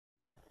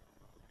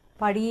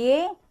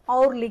पढ़िए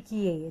और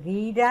लिखिए.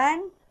 Read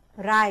and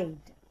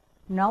write.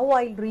 Now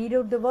I'll read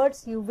out the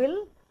words. You will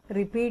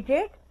repeat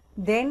it.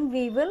 Then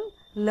we will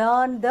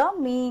learn the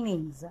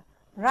meanings.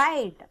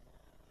 Right.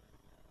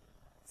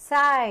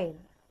 Sire,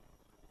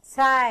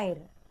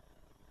 sire.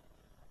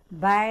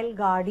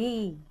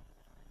 बैलगाड़ी,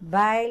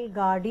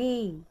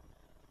 बैलगाड़ी.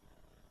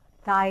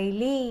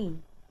 थैली,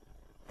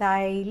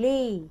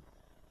 थैली.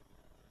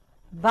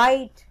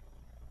 Bite,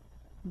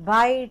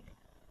 bite.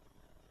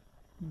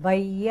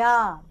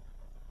 भैया,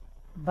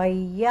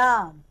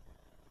 भैया.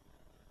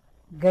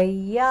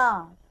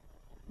 गैया,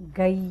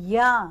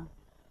 गैया.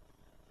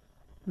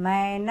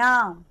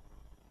 मैना,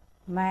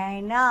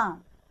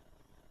 मैना.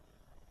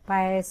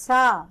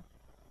 पैसा,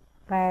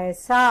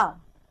 पैसा.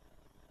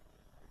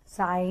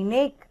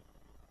 सैनिक,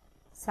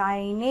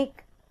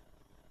 सैनिक.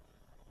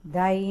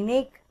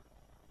 दैनिक,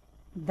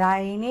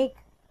 दैनिक.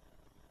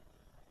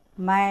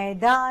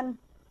 मैदान,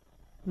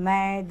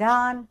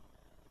 मैदान.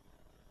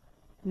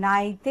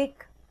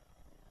 नैतिक,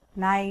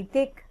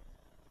 नैतिक.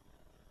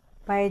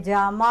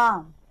 पैजामा,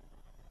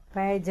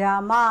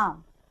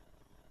 पैजामा.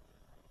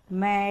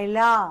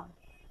 मेला,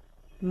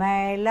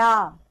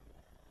 मेला.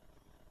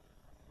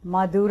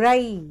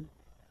 मदुरई,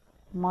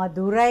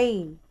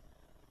 मदुरई.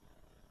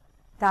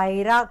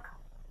 तैरक,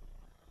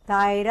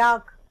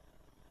 तैरक.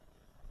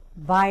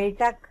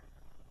 बैठक,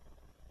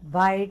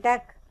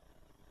 बैठक.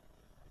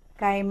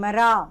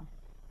 Camera,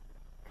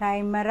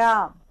 camera.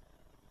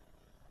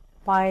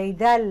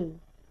 पैदल,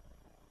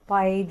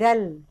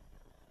 पैदल.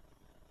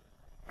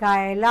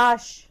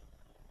 कैलाश,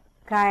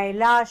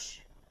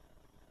 कैलाश.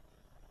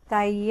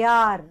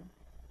 तैयार,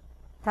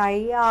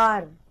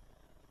 तैयार.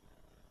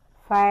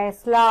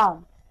 फैसला,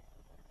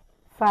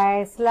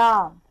 फैसला.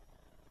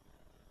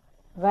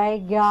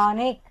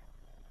 वैज्ञानिक,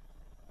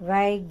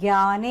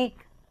 वैज्ञानिक.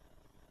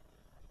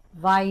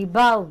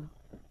 वैभव,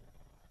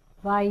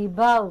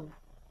 वैभव.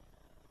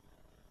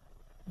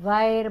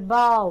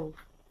 वैरभाव,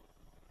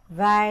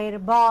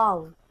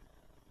 वैरभाव.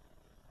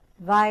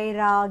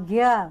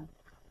 वैराग्य,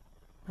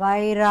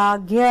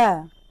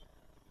 वैराग्य.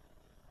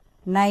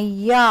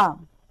 नैया,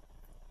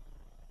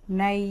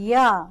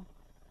 नैया.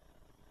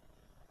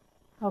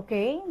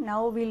 Okay, now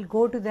we'll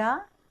go to the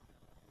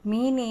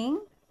meaning.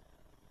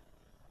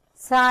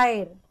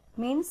 Sire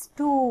means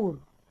tour.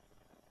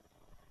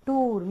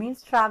 Tour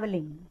means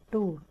traveling.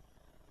 Tour.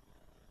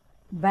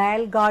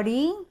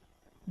 बैलगाड़ी,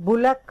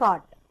 bullock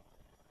cart.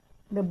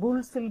 The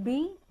bulls will be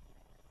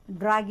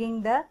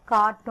dragging the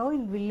cart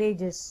in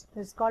villages.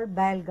 It's called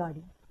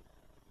बैलगाड़ी.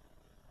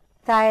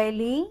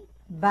 थैली,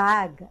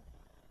 bag.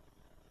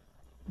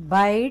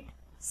 Bite,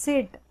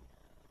 sit.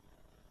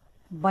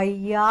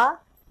 भैया,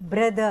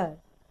 brother.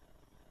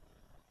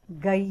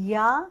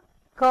 गैया,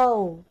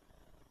 cow.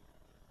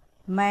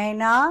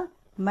 मैना,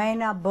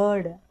 मैना,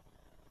 bird.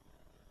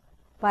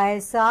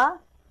 पैसा,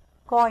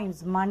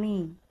 coins,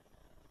 money.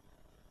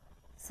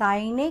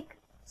 सैनिक,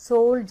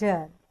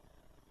 soldier.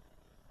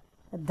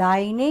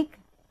 Dainik,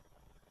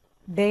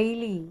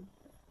 daily.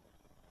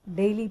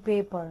 Daily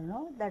paper, no?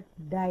 That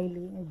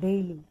daily,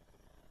 daily.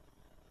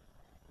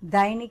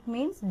 Dainik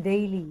means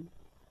daily.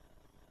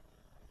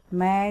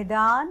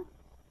 मैदान,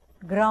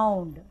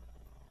 ground.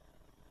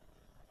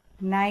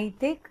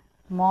 नैतिक,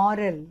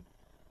 moral.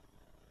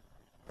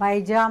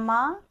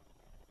 Pajama,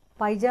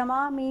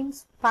 pajama means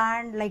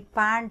pant, like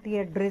pant,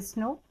 a dress,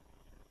 no?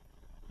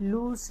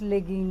 Loose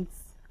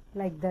leggings,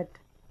 like that.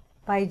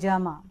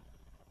 Pajama.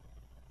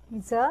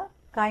 It's a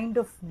kind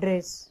of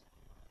dress,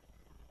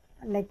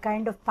 like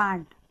kind of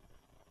pant.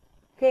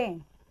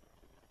 Okay.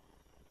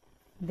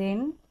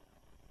 Then,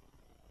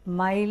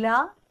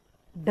 Maila,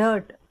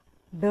 dirt,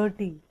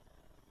 dirty.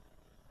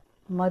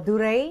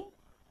 Madurai,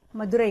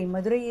 Madurai.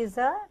 Madurai is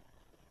a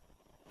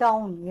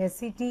town, a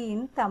city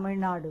in Tamil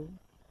Nadu.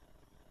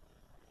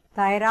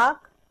 Tairak,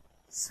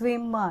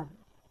 swimmer.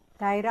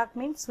 Tairak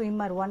means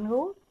swimmer, one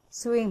who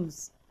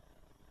swims.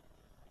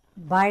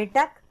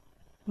 Baitak,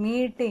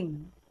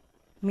 meeting.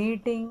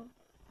 Meeting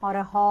or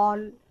a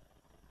hall.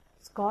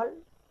 It's called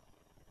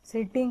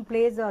sitting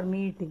place or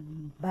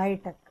meeting.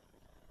 Baitak.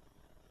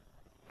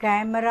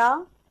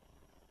 Camera.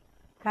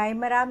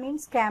 Camera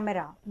means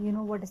camera. You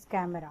know what is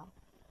camera.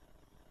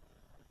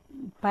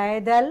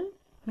 Paidal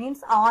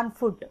means on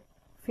foot.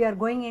 If you are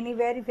going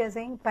anywhere, if you are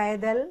saying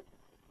paidal,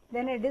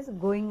 then it is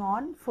going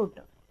on foot.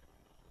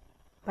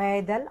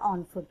 Paidal,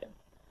 on foot.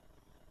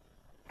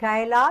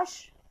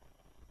 Kailash.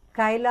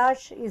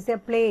 Kailash is a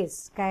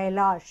place.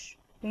 Kailash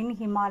in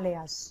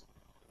Himalayas.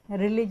 A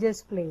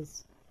religious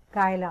place.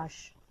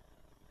 Kailash.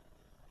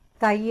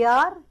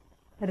 Tayyar,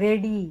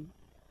 ready.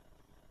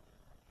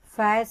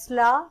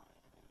 Faisla,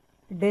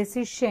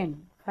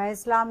 decision.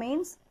 Faisla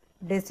means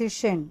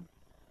decision.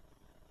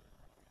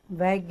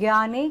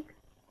 Vaigyanik,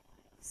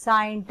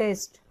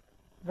 scientist.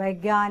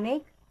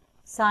 Vaigyanik,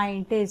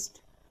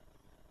 scientist.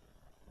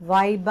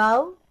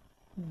 Vaibhav,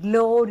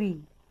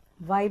 glory.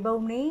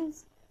 Vaibhav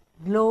means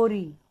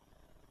glory.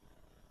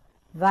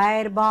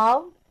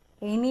 Vairbhav,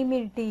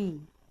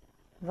 enmity.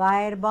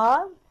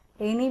 Vairbhav,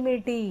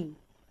 enmity.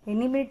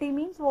 Enmity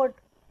means what?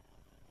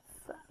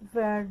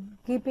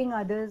 keeping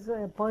others,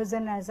 a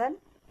person as an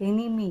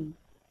enemy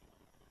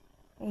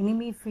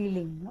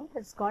feeling, no?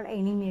 It's called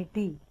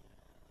enmity.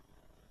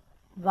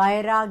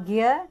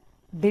 Vairagya,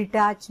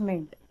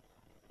 detachment,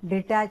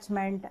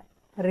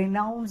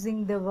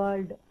 renouncing the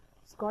world,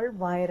 it's called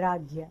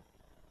vairagya.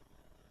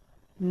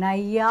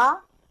 Naya,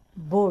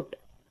 boat,